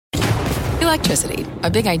Electricity, a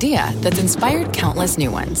big idea that's inspired countless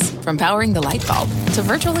new ones. From powering the light bulb to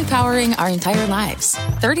virtually powering our entire lives.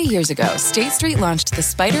 30 years ago, State Street launched the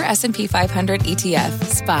SPDR S&P 500 ETF,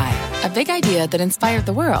 SPY. A big idea that inspired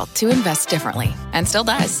the world to invest differently. And still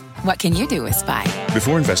does. What can you do with SPY?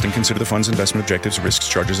 Before investing, consider the fund's investment objectives, risks,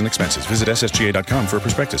 charges, and expenses. Visit ssga.com for a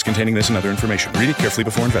prospectus containing this and other information. Read it carefully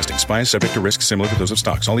before investing. SPY is subject to risks similar to those of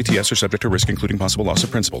stocks. All ETFs are subject to risk, including possible loss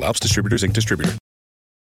of principal. Alps Distributors, Inc. Distributor.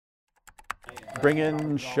 Bring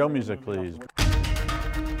in show music, please.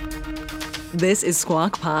 This is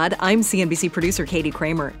Squawk Pod. I'm CNBC producer Katie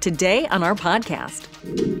Kramer. Today on our podcast,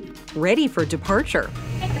 ready for departure.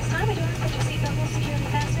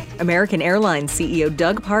 American Airlines CEO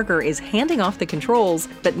Doug Parker is handing off the controls,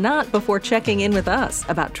 but not before checking in with us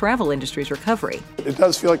about travel industry's recovery. It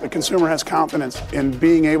does feel like the consumer has confidence in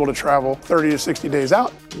being able to travel 30 to 60 days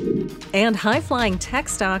out. And high-flying tech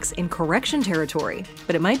stocks in correction territory,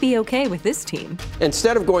 but it might be okay with this team.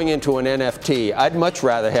 Instead of going into an NFT, I'd much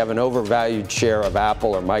rather have an overvalued share of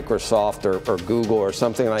Apple or Microsoft or Google or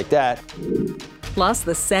something like that. Plus,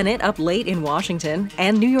 the Senate up late in Washington,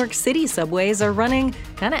 and New York City subways are running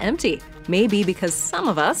kind of empty. Maybe because some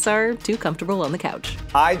of us are too comfortable on the couch.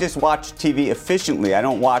 I just watch TV efficiently. I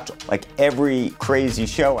don't watch like every crazy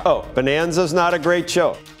show. Oh, Bonanza's not a great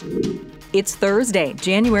show. It's Thursday,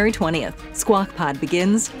 January 20th. Squawk Pod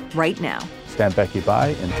begins right now. Stand Becky by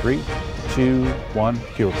in 3, 2, 1.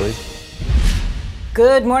 Cue, please.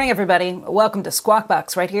 Good morning, everybody. Welcome to Squawk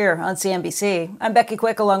Box right here on CNBC. I'm Becky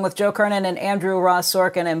Quick, along with Joe Kernan and Andrew Ross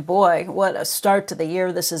Sorkin. And boy, what a start to the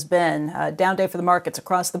year this has been. Down day for the markets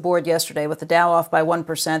across the board yesterday, with the Dow off by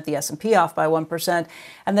 1%, the S&P off by 1%,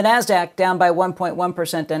 and the NASDAQ down by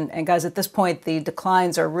 1.1%. And guys, at this point, the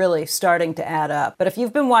declines are really starting to add up. But if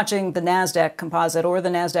you've been watching the NASDAQ composite or the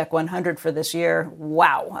NASDAQ 100 for this year,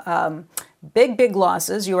 wow. Big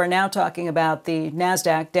losses. You are now talking about the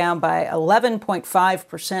NASDAQ down by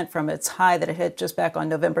 11.5% from its high that it hit just back on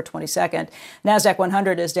November 22nd. NASDAQ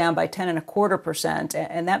 100 is down by 10.25%.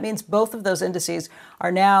 And that means both of those indices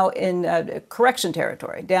are now in correction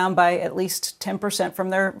territory, down by at least 10%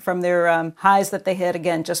 from their highs that they hit,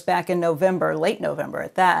 again, just back in November, late November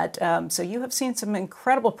at that. So you have seen some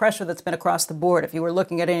incredible pressure that's been across the board. If you were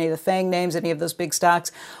looking at any of the FANG names, any of those big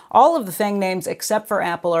stocks, all of the FANG names except for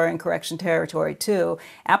Apple are in correction territory too.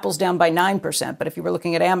 Apple's down by 9%, but if you were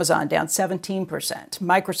looking at Amazon, down 17%.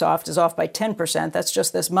 Microsoft is off by 10%. That's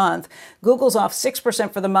just this month. Google's off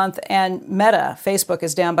 6% for the month, and Meta, Facebook,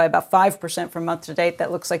 is down by about 5% from month to date.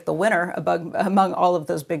 That looks like the winner among all of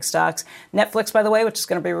those big stocks. Netflix, by the way, which is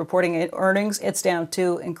going to be reporting earnings, it's down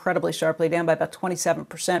too incredibly sharply, down by about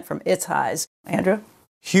 27% from its highs. Andrew?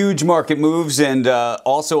 Huge market moves and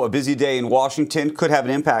also a busy day in Washington could have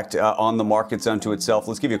an impact on the markets unto itself.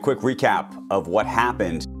 Let's give you a quick recap of what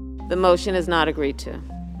happened. The motion is not agreed to.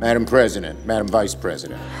 Madam President, Madam Vice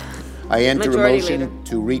President, I enter a motion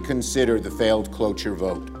to reconsider the failed cloture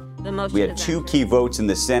vote. We had two key votes in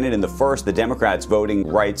the Senate. In the first, the Democrats' voting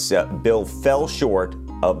rights bill fell short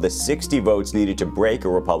of the 60 votes needed to break a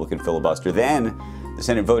Republican filibuster. Then the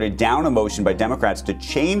Senate voted down a motion by Democrats to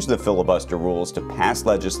change the filibuster rules to pass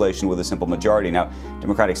legislation with a simple majority. Now,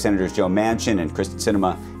 Democratic Senators Joe Manchin and Kyrsten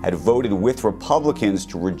Sinema had voted with Republicans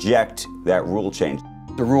to reject that rule change.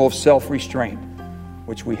 The rule of self-restraint,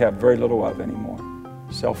 which we have very little of anymore.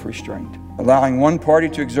 Self-restraint. Allowing one party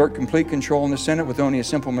to exert complete control in the Senate with only a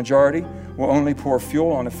simple majority will only pour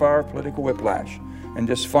fuel on the fire of political whiplash and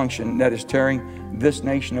dysfunction that is tearing this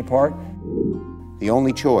nation apart. The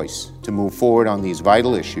only choice to move forward on these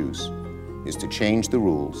vital issues is to change the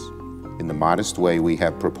rules in the modest way we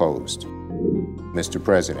have proposed. Mr.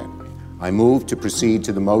 President, I move to proceed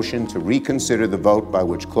to the motion to reconsider the vote by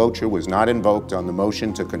which cloture was not invoked on the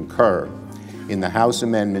motion to concur in the House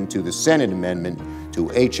amendment to the Senate amendment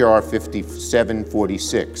to H.R.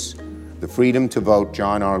 5746, the Freedom to Vote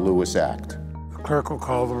John R. Lewis Act. The clerk will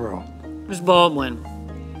call the roll. Ms. Baldwin,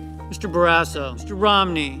 Mr. Barrasso, Mr.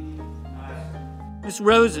 Romney, Ms.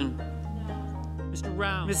 Rosen, Mr.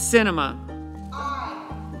 Rao, Ms. Sinema.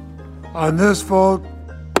 On this vote,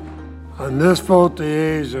 the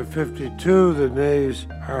yeas are 52, the nays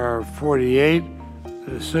are 48.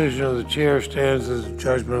 The decision of the chair stands as a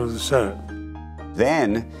judgment of the Senate.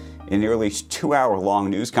 Then, in a nearly 2-hour-long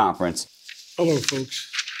news conference. Hello, folks.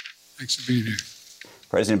 Thanks for being here.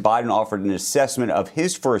 President Biden offered an assessment of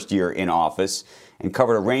his first year in office and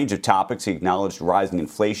covered a range of topics. He acknowledged rising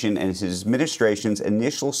inflation and his administration's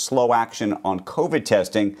initial slow action on COVID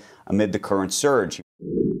testing amid the current surge.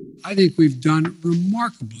 I think we've done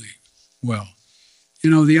remarkably well. You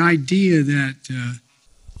know, the idea that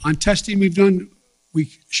on testing we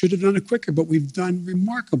should have done it quicker, but we've done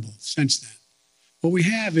remarkable since then. What we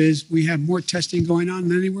have more testing going on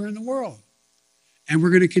than anywhere in the world. And we're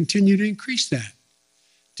going to continue to increase that.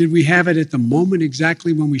 Did we have it at the moment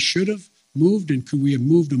exactly when we should have moved? And could we have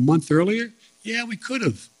moved a month earlier? Yeah, we could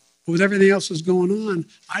have. But with everything else that's going on,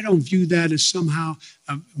 I don't view that as somehow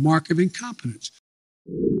a mark of incompetence.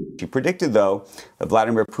 He predicted, though, that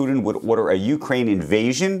Vladimir Putin would order a Ukraine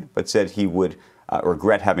invasion, but said he would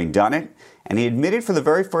regret having done it. And he admitted for the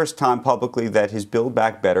very first time publicly that his Build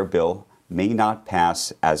Back Better bill may not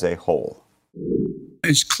pass as a whole.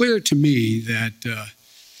 It's clear to me that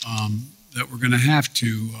that we're going to have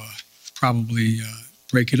to probably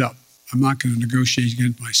break it up. I'm not going to negotiate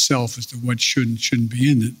against myself as to what should and shouldn't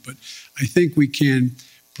be in it, but I think we can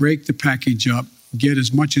break the package up, get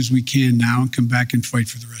as much as we can now, and come back and fight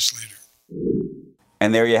for the rest later.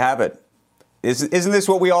 And there you have it. Isn't this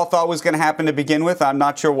what we all thought was going to happen to begin with? I'm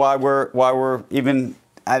not sure why we're even.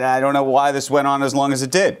 I don't know why this went on as long as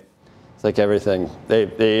it did. It's like everything. They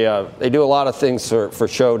do a lot of things for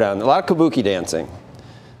showdown. A lot of kabuki dancing.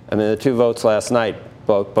 I mean, the two votes last night,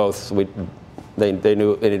 they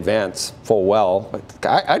knew in advance full well. But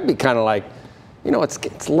I'd be kind of like,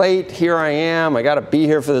 it's late. Here I am. I got to be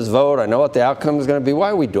here for this vote. I know what the outcome is going to be. Why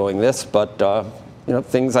are we doing this? But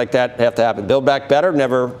things like that have to happen. Build Back Better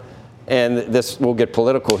never. And this will get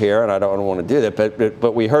political here, and I don't want to do that.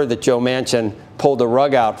 But we heard that Joe Manchin pulled the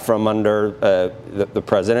rug out from under the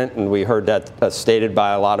president, and we heard that stated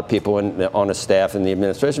by a lot of people on his staff in the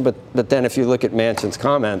administration. But then if you look at Manchin's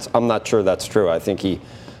comments, I'm not sure that's true. I think he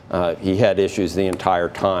had issues the entire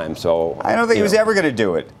time. So I don't think he was ever going to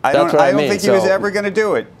do it. I don't think he was ever going to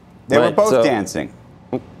do it. They were both dancing.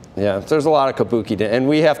 Yeah, there's a lot of kabuki, and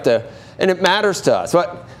we have to, and it matters to us.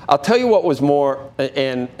 But I'll tell you what was more,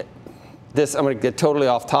 and this, I'm going to get totally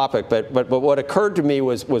off topic, but what occurred to me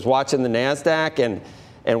was watching the NASDAQ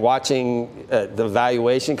and watching the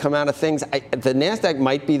valuation come out of things. The NASDAQ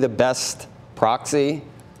might be the best proxy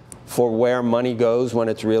for where money goes when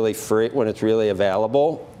it's really free, when it's really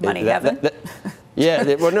available. Money heaven?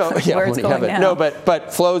 Well, no, yeah, where it's money going heaven. now. No,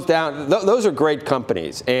 but flows down. Those are great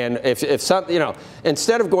companies, and if some,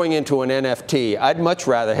 instead of going into an NFT, I'd much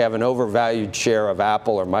rather have an overvalued share of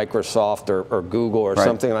Apple or Microsoft or Google or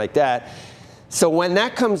something like that. So when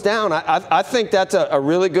that comes down, I think that's a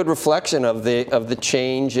really good reflection of the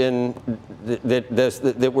change in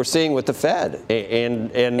that we're seeing with the Fed,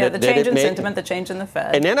 and the change in sentiment, the change in the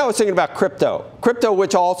Fed. And then I was thinking about crypto,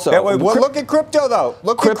 which also. Look at crypto though.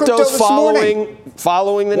 Look at crypto crypto's this morning.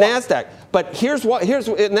 following the NASDAQ. But here's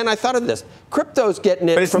and then I thought of this. Crypto's getting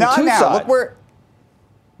it but it's from not two now. sides. Look where.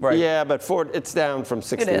 Right. Yeah, but it's down from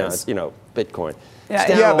 69. Bitcoin.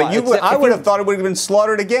 Yeah, but I would have thought it would have been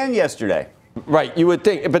slaughtered again yesterday. Right, you would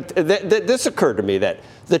think, but this occurred to me that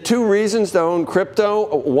the two reasons to own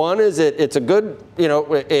crypto, one is it's a good,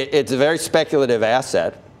 it's a very speculative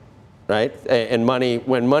asset, right? And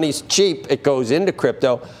when money's cheap, it goes into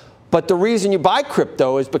crypto. But the reason you buy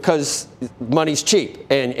crypto is because money's cheap,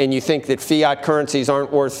 and you think that fiat currencies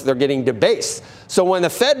aren't worth, they're getting debased. So when the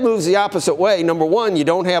Fed moves the opposite way, number one, you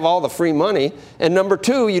don't have all the free money, and number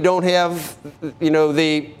two, you don't have,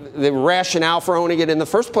 the rationale for owning it in the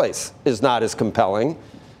first place is not as compelling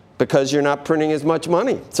because you're not printing as much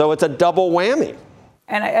money. So it's a double whammy.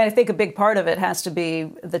 And I think a big part of it has to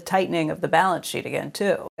be the tightening of the balance sheet again,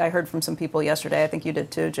 too. I heard from some people yesterday, I think you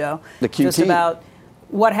did too, Joe, the QT. Just about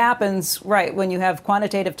what happens, right, when you have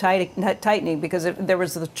quantitative tightening, because there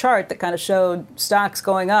was the chart that kind of showed stocks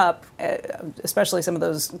going up, especially some of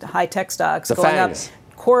those high-tech stocks going up,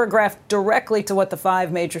 choreographed directly to what the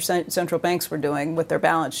five major central banks were doing with their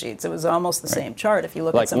balance sheets. It was almost the same chart if you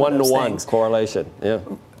look at some of those things. Like one-to-one correlation, yeah.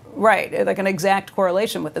 Right, like an exact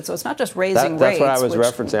correlation with it. So it's not just raising rates. That's what I was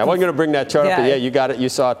referencing. I wasn't going to bring that chart up, but yeah, you got it. You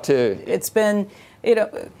saw it too. It's been,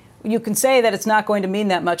 you can say that it's not going to mean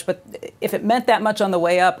that much, but if it meant that much on the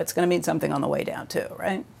way up, it's going to mean something on the way down too,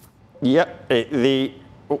 right? Yep.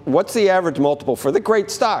 What's the average multiple for the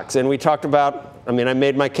great stocks? And we talked about, I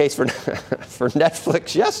made my case for for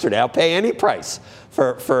Netflix yesterday. I'll pay any price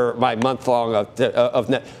for my month long of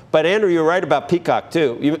net. But Andrew, you're right about Peacock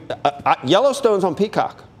too. Yellowstone's on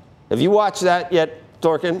Peacock. Have you watched that yet,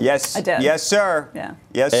 Dorkin? Yes. I did. Yes, sir. Yeah.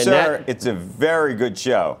 Yes, sir. It's a very good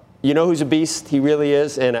show. You know who's a beast? He really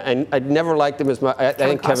is. And I never liked him as much. I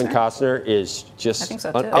think Kevin Costner is just. I think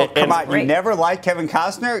so, too. Come on. You never liked Kevin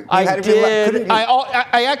Costner? I did.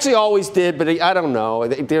 I actually always did, but I don't know.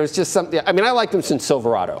 There was just something. I liked him since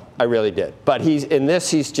Silverado. I really did. But he's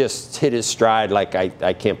just hit his stride like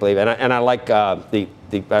I can't believe it. And I like I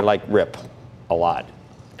like Rip a lot.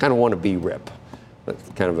 Kind of want to be Rip.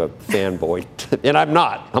 kind of a fanboy, and I'm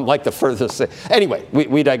not. I'm like the furthest thing. Anyway,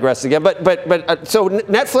 we digress again. But so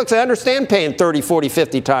Netflix, I understand paying 30, 40,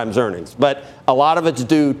 50 times earnings, but a lot of it's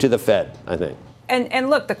due to the Fed, I think. And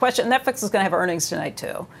look, the question, Netflix is going to have earnings tonight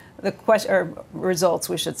too. The question, or results,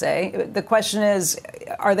 we should say. The question is,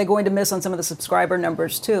 are they going to miss on some of the subscriber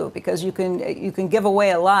numbers too? Because you can give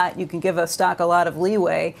away a lot, you can give a stock a lot of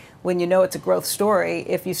leeway when you know it's a growth story.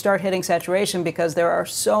 If you start hitting saturation, because there are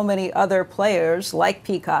so many other players like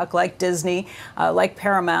Peacock, like Disney, like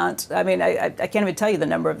Paramount. I mean, I can't even tell you the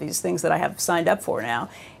number of these things that I have signed up for now.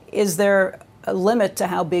 Is there a limit to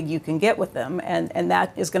how big you can get with them, and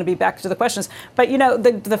that is going to be back to the questions. But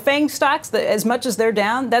the FANG stocks, as much as they're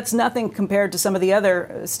down, that's nothing compared to some of the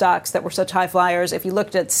other stocks that were such high flyers. If you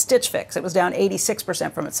looked at Stitch Fix, it was down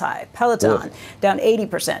 86% from its high. Peloton down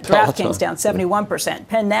 80%. DraftKings down 71%.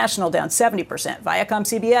 Penn National down 70%. Viacom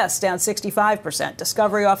CBS down 65%.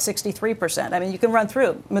 Discovery off 63%. I mean, you can run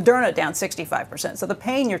through. Moderna down 65%. So the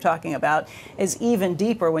pain you're talking about is even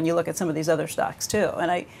deeper when you look at some of these other stocks too.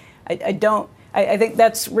 And I think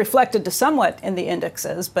that's reflected to somewhat in the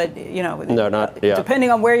indexes, but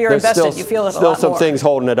depending on where you're invested, you feel it a lot more. Still some things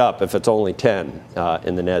holding it up if it's only 10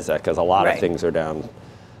 in the NASDAQ, because a lot of things are down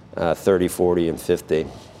 30, 40, and 50.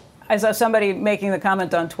 I saw somebody making the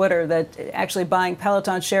comment on Twitter that actually buying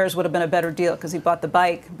Peloton shares would have been a better deal because he bought the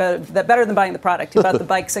bike, better than buying the product. He bought the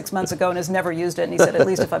bike 6 months ago and has never used it. And he said, at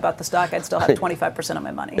least if I bought the stock, I'd still have 25% of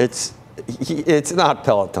my money. It's not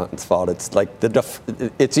Peloton's fault. It's like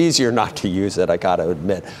it's easier not to use it, I got to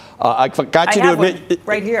admit. I got you to admit. One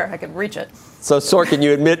right here. I could reach it. So, Sorkin,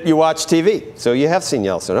 you admit you watch TV. So you have seen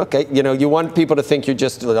Yeltsin. Okay. You want people to think you're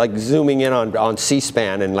just like zooming in on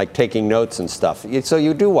C-SPAN and like taking notes and stuff. So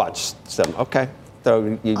you do watch some. Okay.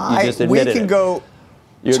 So you just admitted it. We can go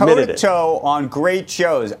toe-to-toe on great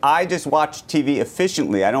shows. I just watch TV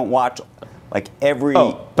efficiently. I don't watch like every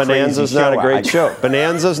Bonanza's not a great show.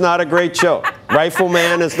 Bonanza's not a great show.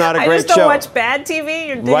 Rifleman is not a great show. I just don't watch bad TV.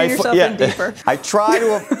 You're digging yourself in deeper. I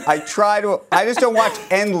just don't watch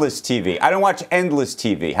endless TV. I don't watch endless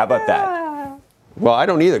TV. How about that? Well, I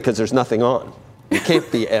don't either because there's nothing on. It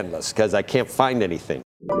can't be endless because I can't find anything.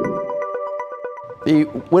 The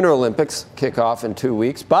Winter Olympics kick off in 2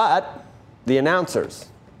 weeks, but the announcers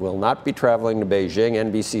will not be traveling to Beijing.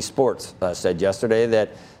 NBC Sports said yesterday that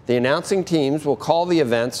the announcing teams will call the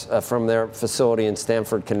events from their facility in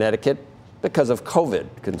Stamford, Connecticut, because of COVID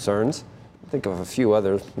concerns. Think of a few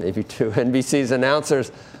others, maybe two. NBC's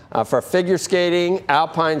announcers for figure skating,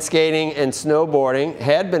 alpine skating, and snowboarding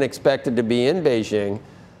had been expected to be in Beijing,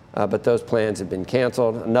 but those plans have been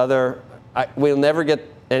canceled. We'll never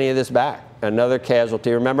get any of this back. Another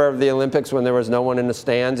casualty. Remember the Olympics when there was no one in the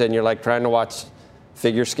stands and you're like trying to watch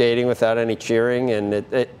figure skating without any cheering,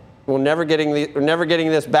 and we're never getting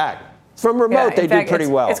this back. From remote, they do pretty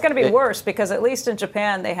well. It's going to be worse because at least in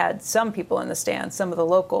Japan, they had some people in the stands. Some of the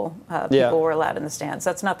local people were allowed in the stands.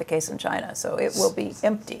 That's not the case in China, so it will be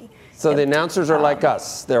empty. So the announcers are like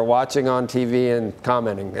us. They're watching on TV and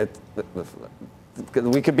commenting.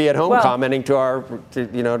 We could be at home commenting to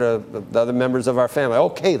the other members of our family.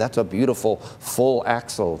 Okay, that's a beautiful full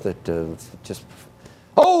axle that just.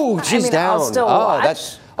 Oh, she's down. I'll still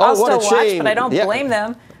watch. What a shame. But I don't blame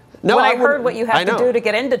them. No, when I heard what you have to do to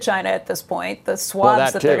get into China at this point, the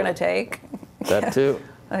swabs that they're going to take. That too.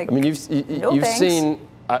 I mean, you've seen.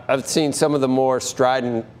 I've seen some of the more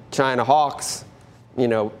strident China hawks,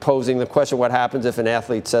 posing the question: what happens if an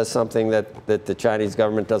athlete says something that the Chinese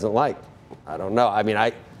government doesn't like? I don't know. I mean,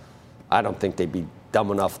 I don't think they'd be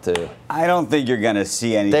dumb enough to. I don't think you're going to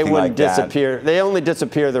see anything they wouldn't like that. Disappear. They only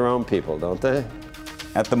disappear their own people, don't they?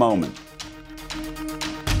 At the moment.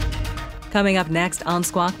 Coming up next on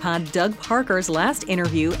Squawk Pod, Doug Parker's last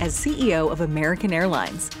interview as CEO of American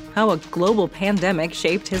Airlines. How a global pandemic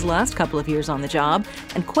shaped his last couple of years on the job.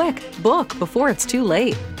 And quick, book before it's too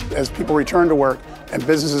late. As people return to work and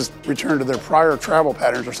businesses return to their prior travel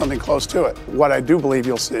patterns or something close to it, what I do believe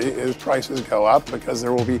you'll see is prices go up because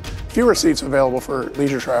there will be fewer seats available for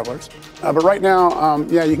leisure travelers. But right now,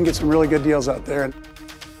 you can get some really good deals out there.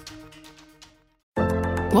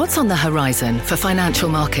 What's on the horizon for financial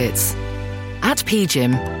markets? At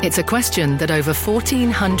PGIM, it's a question that over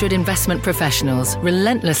 1,400 investment professionals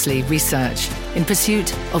relentlessly research in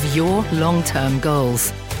pursuit of your long-term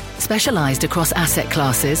goals. Specialized across asset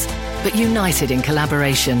classes, but united in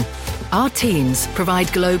collaboration, our teams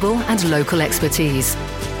provide global and local expertise.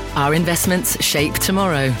 Our investments shape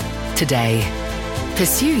tomorrow, today.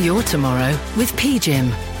 Pursue your tomorrow with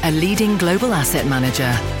PGIM, a leading global asset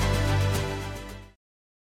manager.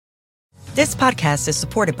 This podcast is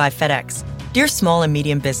supported by FedEx. Dear small and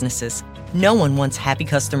medium businesses, no one wants happy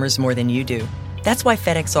customers more than you do. That's why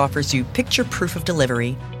FedEx offers you picture proof of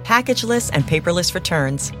delivery, packageless and paperless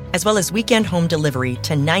returns, as well as weekend home delivery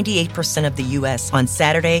to 98% of the U.S. on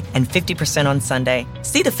Saturday and 50% on Sunday.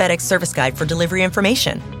 See the FedEx service guide for delivery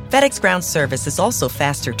information. FedEx Ground service is also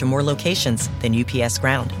faster to more locations than UPS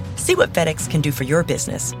Ground. See what FedEx can do for your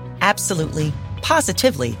business. Absolutely,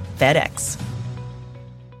 positively FedEx.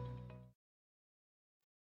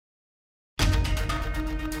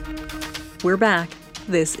 We're back.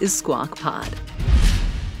 This is Squawk Pod.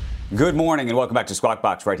 Good morning and welcome back to Squawk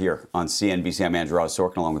Box right here on CNBC. I'm Andrew Ross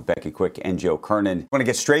Sorkin along with Becky Quick and Joe Kernan. I want to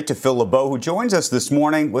get straight to Phil LeBeau, who joins us this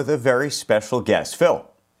morning with a very special guest. Phil.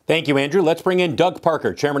 Thank you, Andrew. Let's bring in Doug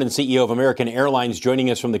Parker, Chairman and CEO of American Airlines, joining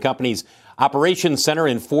us from the company's Operations Center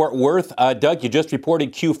in Fort Worth. Doug, you just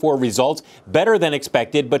reported Q4 results, better than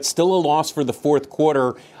expected, but still a loss for the fourth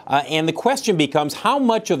quarter. And the question becomes, how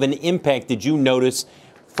much of an impact did you notice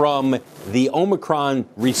from the Omicron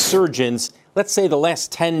resurgence, let's say the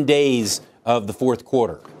last 10 days of the fourth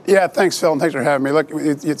quarter? Yeah, thanks, Phil, and thanks for having me. Look,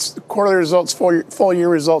 it's quarterly results, full year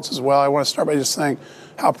results as well. I want to start by just saying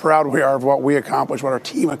how proud we are of what we accomplished, what our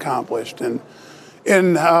team accomplished. And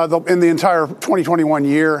in the entire 2021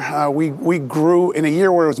 year, we grew in a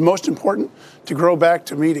year where it was most important to grow back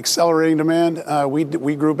to meet accelerating demand.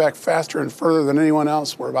 We grew back faster and further than anyone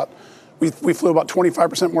else. We flew about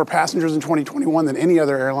 25% more passengers in 2021 than any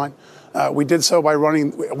other airline. We did so by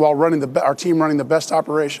our team running the best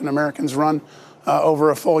operation Americans run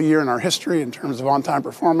over a full year in our history in terms of on-time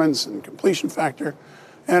performance and completion factor.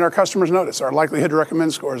 And our customers notice our likelihood to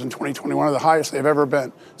recommend scores in 2021 are the highest they've ever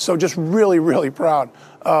been. So just really, really proud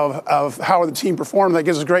of how the team performed. That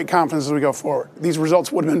gives us great confidence as we go forward. These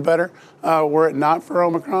results would have been better were it not for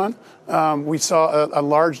Omicron. We saw a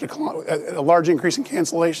large increase in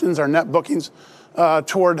cancellations. Our net bookings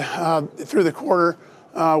through the quarter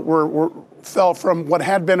fell from what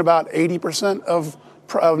had been about 80% of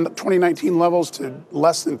 2019 levels to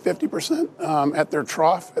less than 50% at their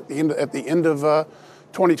trough at the end of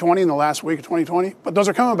 2020, in the last week of 2020. But those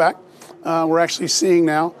are coming back. We're actually seeing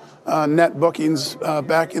now net bookings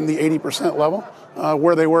back in the 80% level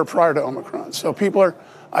where they were prior to Omicron. So people are,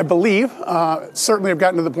 I believe, certainly have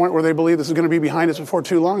gotten to the point where they believe this is going to be behind us before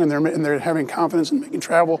too long, and they're having confidence in making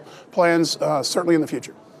travel plans certainly in the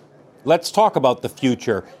future. Let's talk about the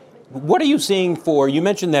future. What are you seeing you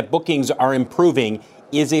mentioned that bookings are improving.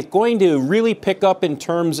 Is it going to really pick up in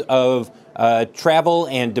terms of travel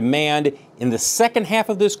and demand in the second half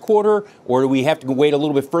of this quarter, or do we have to wait a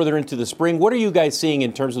little bit further into the spring? What are you guys seeing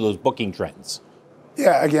in terms of those booking trends?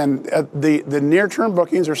 Yeah, again, the near-term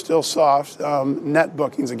bookings are still soft. Net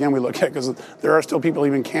bookings, again, we look at because there are still people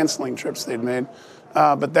even canceling trips they'd made.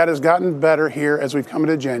 But that has gotten better here as we've come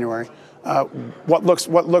into January. What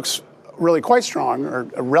looks really quite strong, or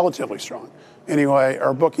relatively strong anyway,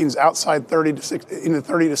 are bookings outside in the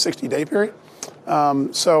 30 to 60 day period.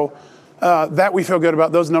 That we feel good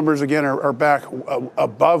about. Those numbers, again, are back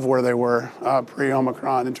above where they were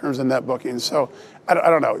pre-Omicron in terms of net bookings. So I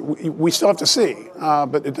don't know. We still have to see.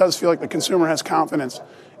 But it does feel like the consumer has confidence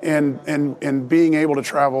in being able to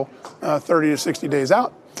travel 30 to 60 days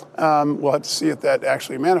out. We'll have to see if that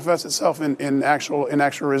actually manifests itself in actual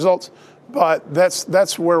results. But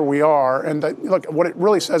that's where we are. And look, what it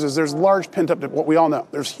really says is there's large pent-up, what we all know,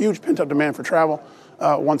 there's huge pent-up demand for travel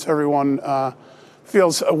once everyone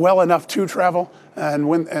feels well enough to travel.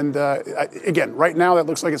 And again, right now that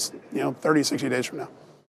looks like it's 30, 60 days from now.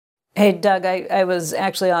 Hey, Doug, I was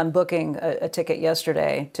actually on booking a ticket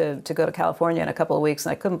yesterday to go to California in a couple of weeks,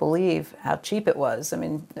 and I couldn't believe how cheap it was. I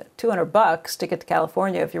mean, $200 to get to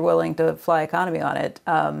California if you're willing to fly economy on it.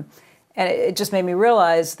 And it just made me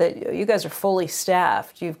realize that you guys are fully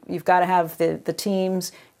staffed. You've got to have the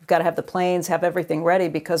teams, you've got to have the planes, have everything ready,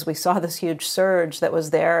 because we saw this huge surge that was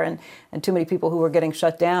there and too many people who were getting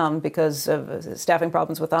shut down because of staffing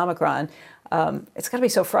problems with Omicron. It's got to be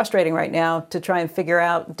so frustrating right now to try and figure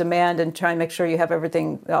out demand and try and make sure you have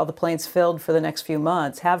all the planes filled for the next few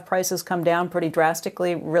months. Have prices come down pretty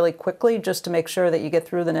drastically, really quickly, just to make sure that you get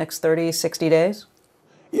through the next 30, 60 days?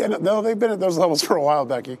 Yeah, no, they've been at those levels for a while,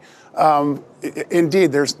 Becky.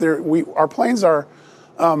 Indeed, our planes are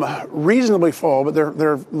reasonably full, but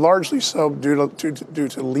they're largely so due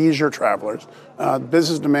to leisure travelers.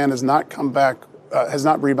 Business demand has not come back, has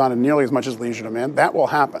not rebounded nearly as much as leisure demand. That will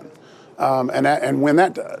happen, and when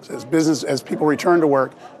that does, as people return to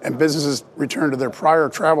work and businesses return to their prior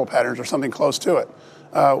travel patterns or something close to it.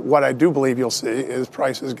 What I do believe you'll see is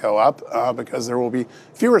prices go up because there will be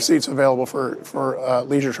fewer seats available for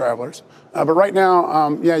leisure travelers. But right now,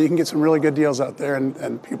 you can get some really good deals out there,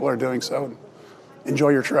 and people are doing so. Enjoy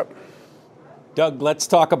your trip. Doug, let's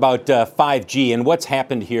talk about 5G and what's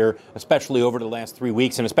happened here, especially over the last 3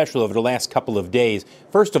 weeks and especially over the last couple of days.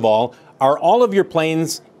 First of all of your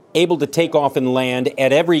planes able to take off and land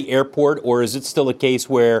at every airport, or is it still a case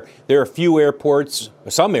where there are a few airports,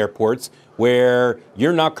 some airports, where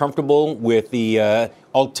you're not comfortable with the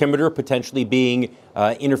altimeter potentially being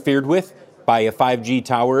interfered with by a 5G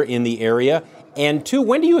tower in the area? And two,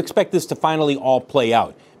 when do you expect this to finally all play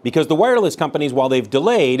out? Because the wireless companies, while they've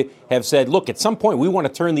delayed, have said, look, at some point we want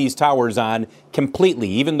to turn these towers on completely,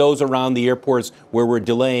 even those around the airports where we're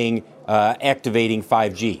delaying activating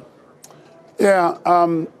 5G. Yeah.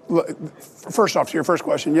 First off, to your first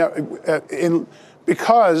question,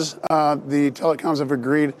 because the telecoms have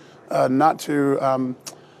agreed not to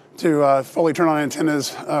fully turn on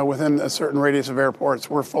antennas within a certain radius of airports,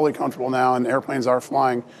 we're fully comfortable now, and airplanes are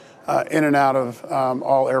flying in and out of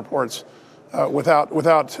all airports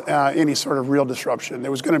without any sort of real disruption.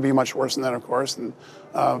 It was going to be much worse than that, of course,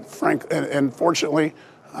 and fortunately,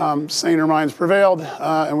 saner minds prevailed,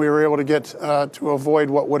 and we were able to get to avoid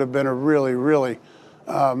what would have been a really, really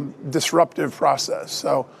disruptive process.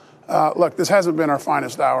 So, look, this hasn't been our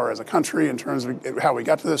finest hour as a country in terms of how we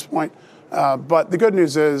got to this point. But the good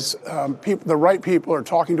news is the right people are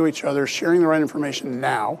talking to each other, sharing the right information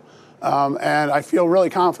now. And I feel really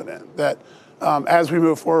confident that as we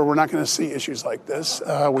move forward, we're not going to see issues like this.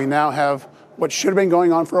 We now have what should have been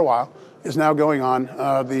going on for a while is now going on.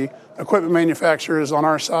 The equipment manufacturers on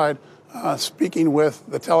our side speaking with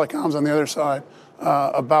the telecoms on the other side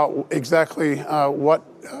about exactly what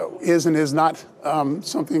is and is not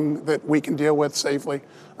something that we can deal with safely.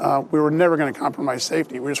 We were never going to compromise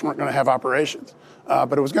safety. We just weren't going to have operations.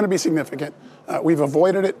 But it was going to be significant. We've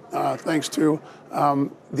avoided it thanks to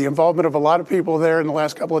the involvement of a lot of people there in the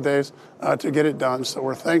last couple of days to get it done. So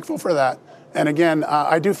we're thankful for that. And again,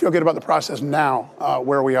 I do feel good about the process now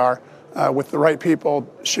where we are with the right people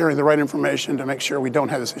sharing the right information to make sure we don't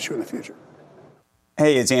have this issue in the future.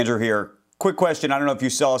 Hey, it's Andrew here. Quick question. I don't know if you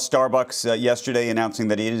saw Starbucks yesterday announcing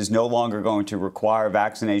that it is no longer going to require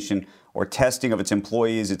vaccination or testing of its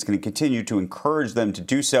employees. It's going to continue to encourage them to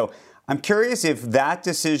do so. I'm curious if that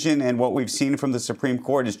decision and what we've seen from the Supreme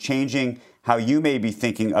Court is changing how you may be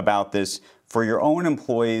thinking about this for your own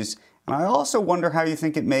employees. And I also wonder how you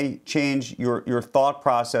think it may change your thought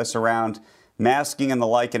process around masking and the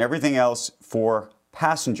like and everything else for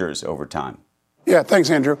passengers over time. Yeah, thanks,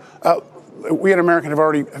 Andrew. We at American have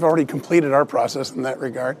already completed our process in that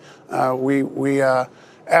regard. We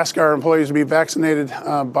ask our employees to be vaccinated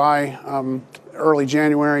by early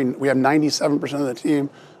January. We have 97% of the team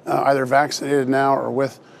either vaccinated now or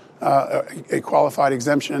with a qualified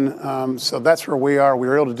exemption. So that's where we are. We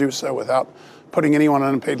were able to do so without putting anyone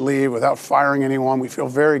on unpaid leave, without firing anyone. We feel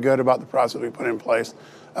very good about the process we put in place.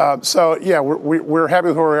 So yeah, we're happy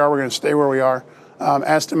with where we are. We're going to stay where we are.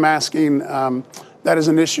 As to masking, that is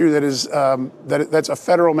an issue that is that's a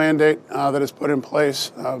federal mandate that is put in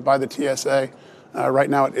place by the TSA. Right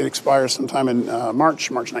now, it expires sometime in March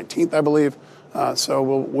 19th, I believe. So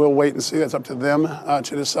we'll wait and see. That's up to them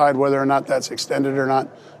to decide whether or not that's extended or not.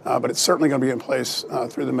 But it's certainly going to be in place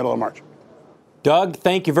through the middle of March. Doug,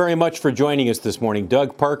 thank you very much for joining us this morning.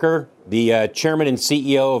 Doug Parker, the chairman and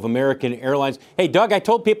CEO of American Airlines. Hey, Doug, I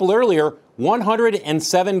told people earlier,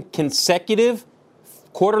 107 consecutive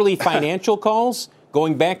quarterly financial calls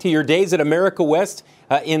going back to your days at America West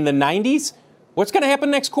in the 90s. What's going to happen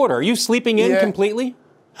next quarter? Are you sleeping in completely?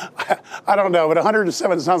 I don't know, but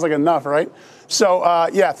 107 sounds like enough, right? So,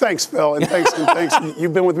 thanks, Phil, and thanks.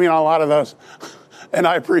 You've been with me on a lot of those, and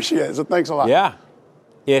I appreciate it, so thanks a lot. Yeah,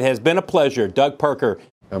 it has been a pleasure. Doug Parker.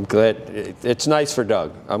 I'm glad. It's nice for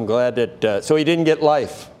Doug. I'm glad that, so he didn't get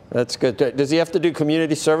life. That's good. Does he have to do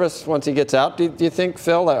community service once he gets out, do you think,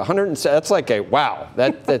 Phil? 107, that's like wow.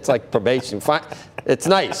 That's like probation. It's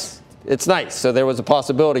nice. It's nice. So there was a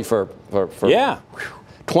possibility for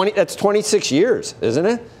 20. That's 26 years, isn't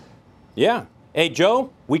it? Yeah. Hey,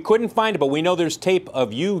 Joe, we couldn't find it, but we know there's tape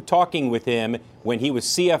of you talking with him when he was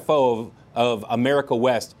CFO of America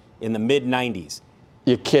West in the mid-90s.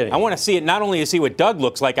 You're kidding. I want to see it, not only to see what Doug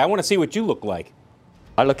looks like, I want to see what you look like.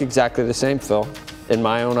 I look exactly the same, Phil, in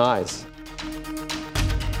my own eyes.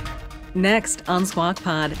 Next on Squawk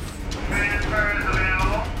Pod.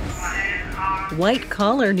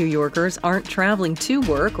 White-collar New Yorkers aren't traveling to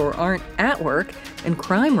work or aren't at work, and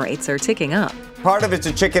crime rates are ticking up. Part of it's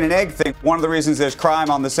a chicken and egg thing. One of the reasons there's crime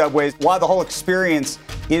on the subways, why the whole experience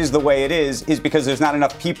is the way it is because there's not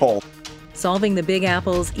enough people. Solving the Big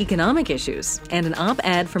Apple's economic issues, and an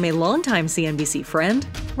op-ed from a longtime CNBC friend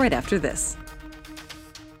right after this.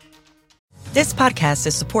 This podcast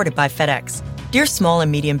is supported by FedEx. Dear small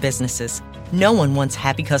and medium businesses, No one wants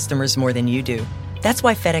happy customers more than you do. That's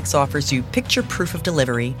why FedEx offers you picture proof of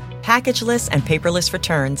delivery, packageless and paperless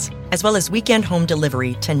returns, as well as weekend home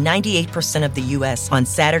delivery to 98% of the U.S. on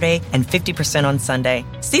Saturday and 50% on Sunday.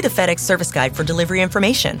 See the FedEx service guide for delivery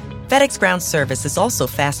information. FedEx Ground service is also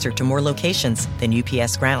faster to more locations than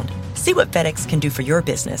UPS Ground. See what FedEx can do for your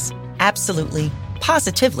business. Absolutely,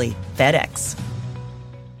 positively FedEx.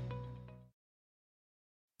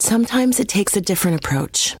 Sometimes it takes a different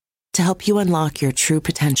approach to help you unlock your true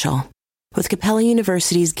potential. With Capella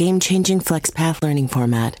University's game-changing FlexPath learning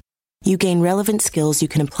format, you gain relevant skills you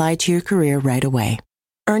can apply to your career right away.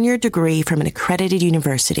 Earn your degree from an accredited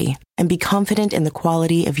university and be confident in the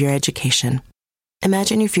quality of your education.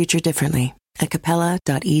 Imagine your future differently at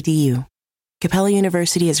capella.edu. Capella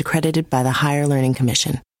University is accredited by the Higher Learning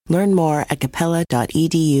Commission. Learn more at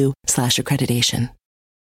capella.edu/accreditation.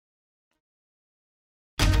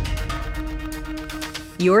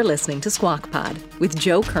 You're listening to Squawk Pod with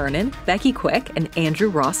Joe Kernan, Becky Quick, and Andrew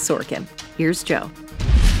Ross Sorkin. Here's Joe.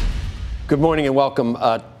 Good morning and welcome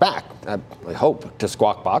back, I hope, to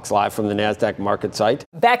Squawk Box, live from the NASDAQ market site.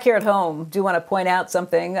 Back here at home, do want to point out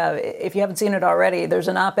something. If you haven't seen it already, there's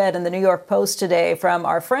an op-ed in the New York Post today from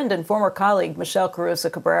our friend and former colleague, Michelle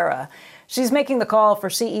Carusa Cabrera. She's making the call for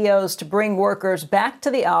CEOs to bring workers back to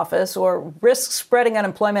the office or risk spreading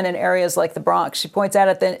unemployment in areas like the Bronx. She points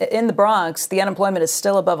out that in the Bronx, the unemployment is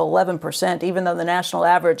still above 11%, even though the national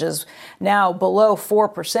average is now below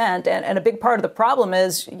 4%. And a big part of the problem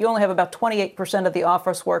is you only have about 28% of the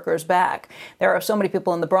office workers back. There are so many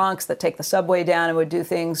people in the Bronx that take the subway down and would do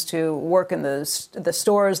things to work in the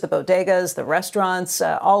stores, the bodegas, the restaurants,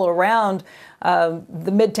 all around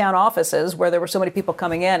the Midtown offices where there were so many people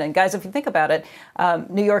coming in. And guys, if you think about it,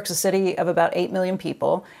 New York's a city of about 8 million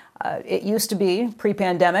people. It used to be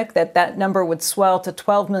pre-pandemic that number would swell to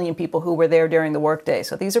 12 million people who were there during the workday.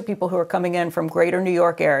 So these are people who are coming in from greater New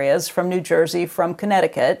York areas, from New Jersey, from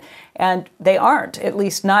Connecticut, and they aren't, at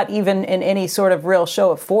least not even in any sort of real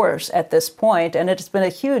show of force at this point. And it's been a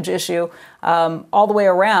huge issue all the way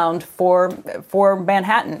around for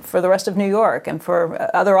Manhattan, for the rest of New York, and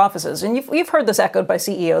for other offices. And you've heard this echoed by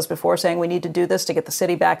CEOs before, saying we need to do this to get the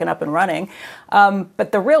city back and up and running.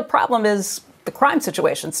 But the real problem is the crime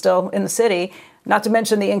situation still in the city, not to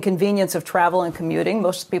mention the inconvenience of travel and commuting.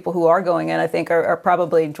 Most people who are going in, I think, are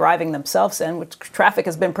probably driving themselves in, which traffic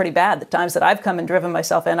has been pretty bad. The times that I've come and driven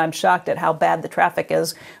myself in, I'm shocked at how bad the traffic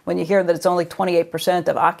is when you hear that it's only 28%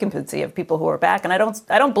 of occupancy of people who are back. And I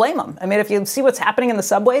don't blame them. I mean, if you see what's happening in the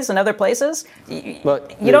subways and other places, you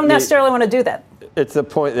don't necessarily want to do that. It's the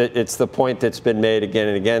point that's been made again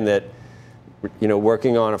and again that, you know,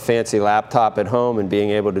 working on a fancy laptop at home and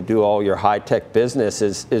being able to do all your high-tech business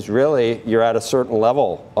is really, you're at a certain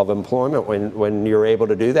level of employment when you're able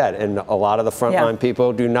to do that. And a lot of the frontline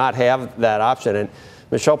people do not have that option. And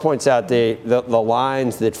Michelle points out the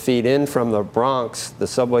lines that feed in from the Bronx, the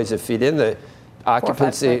subways that feed in, the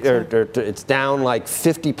occupancy, it's down like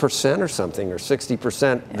 50% or something, or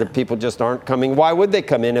 60%. Yeah. The people just aren't coming. Why would they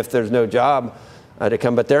come in if there's no job to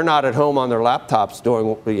come? But they're not at home on their laptops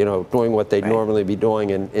doing what they'd normally be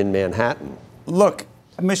doing in Manhattan. Look,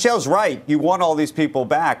 Michelle's right. You want all these people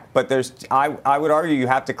back, but I would argue you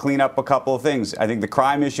have to clean up a couple of things. I think the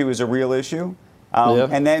crime issue is a real issue.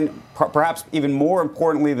 And then perhaps even more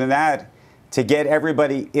importantly than that, to get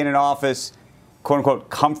everybody in an office, quote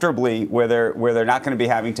unquote, comfortably, where they're not going to be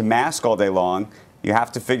having to mask all day long, you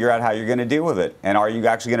have to figure out how you're going to deal with it. And are you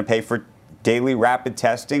actually going to pay for daily rapid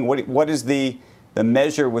testing? What is the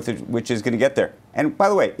measure which is going to get there? And by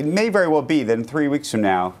the way, it may very well be that in 3 weeks from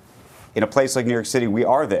now, in a place like New York City, we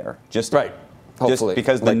are there. Hopefully. Just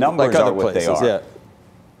because the numbers are what they are.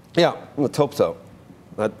 Yeah, let's hope so.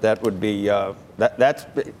 That would be, that's,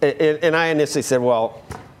 and I initially said, well,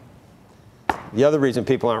 the other reason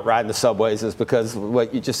people aren't riding the subways is because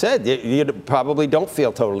what you just said, you probably don't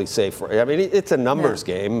feel totally safe. I mean, it's a numbers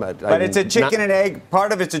game. But it's a chicken and egg.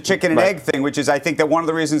 Part of it's a chicken and egg thing, which is, I think, that one of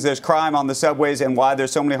the reasons there's crime on the subways and why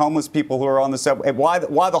there's so many homeless people who are on the subway, and why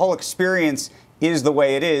the whole experience is the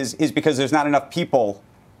way it is because there's not enough people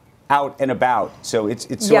out and about. So it's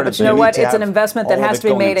sort of, yeah, but you know what? It's an investment that has to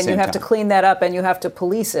be made, and you have to clean that up, and you have to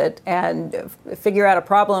police it and figure out a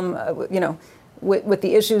problem, with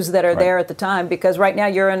the issues that are there at the time, because right now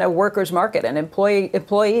you're in a workers' market, and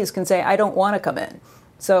employees can say, I don't want to come in.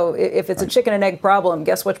 So if it's a chicken and egg problem,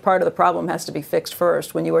 guess which part of the problem has to be fixed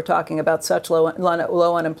first when you were talking about such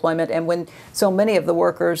low unemployment, and when so many of the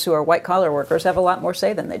workers who are white-collar workers have a lot more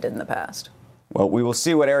say than they did in the past. Well, we will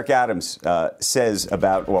see what Eric Adams says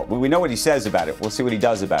about, well, we know what he says about it. We'll see what he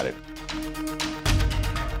does about it.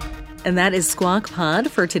 And that is Squawk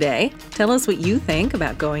Pod for today. Tell us what you think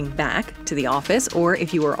about going back to the office, or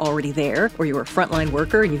if you were already there, or you're a frontline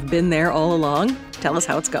worker and you've been there all along. Tell us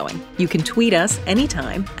how it's going. You can tweet us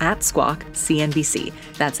anytime at Squawk CNBC.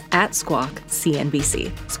 That's at Squawk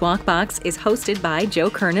CNBC. Squawk Box is hosted by Joe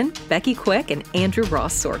Kernan, Becky Quick, and Andrew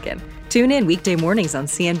Ross Sorkin. Tune in weekday mornings on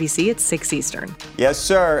CNBC at 6 Eastern. Yes,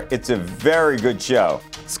 sir. It's a very good show.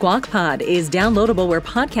 Squawk Pod is downloadable where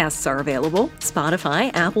podcasts are available: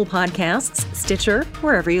 Spotify, Apple Podcasts, Stitcher,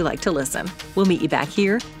 wherever you like to listen. We'll meet you back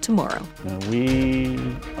here tomorrow. We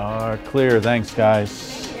are clear. Thanks,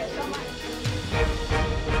 guys.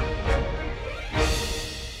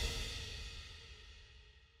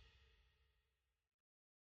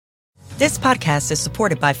 This podcast is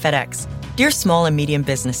supported by FedEx. Dear small and medium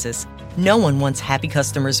businesses, no one wants happy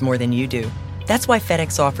customers more than you do. That's why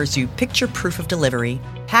FedEx offers you picture proof of delivery,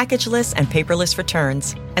 packageless and paperless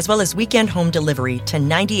returns, as well as weekend home delivery to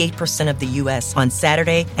 98% of the U.S. on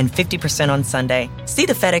Saturday and 50% on Sunday. See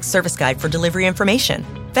the FedEx service guide for delivery information.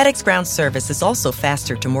 FedEx Ground service is also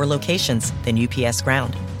faster to more locations than UPS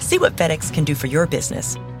Ground. See what FedEx can do for your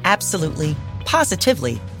business. Absolutely,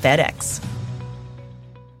 positively FedEx.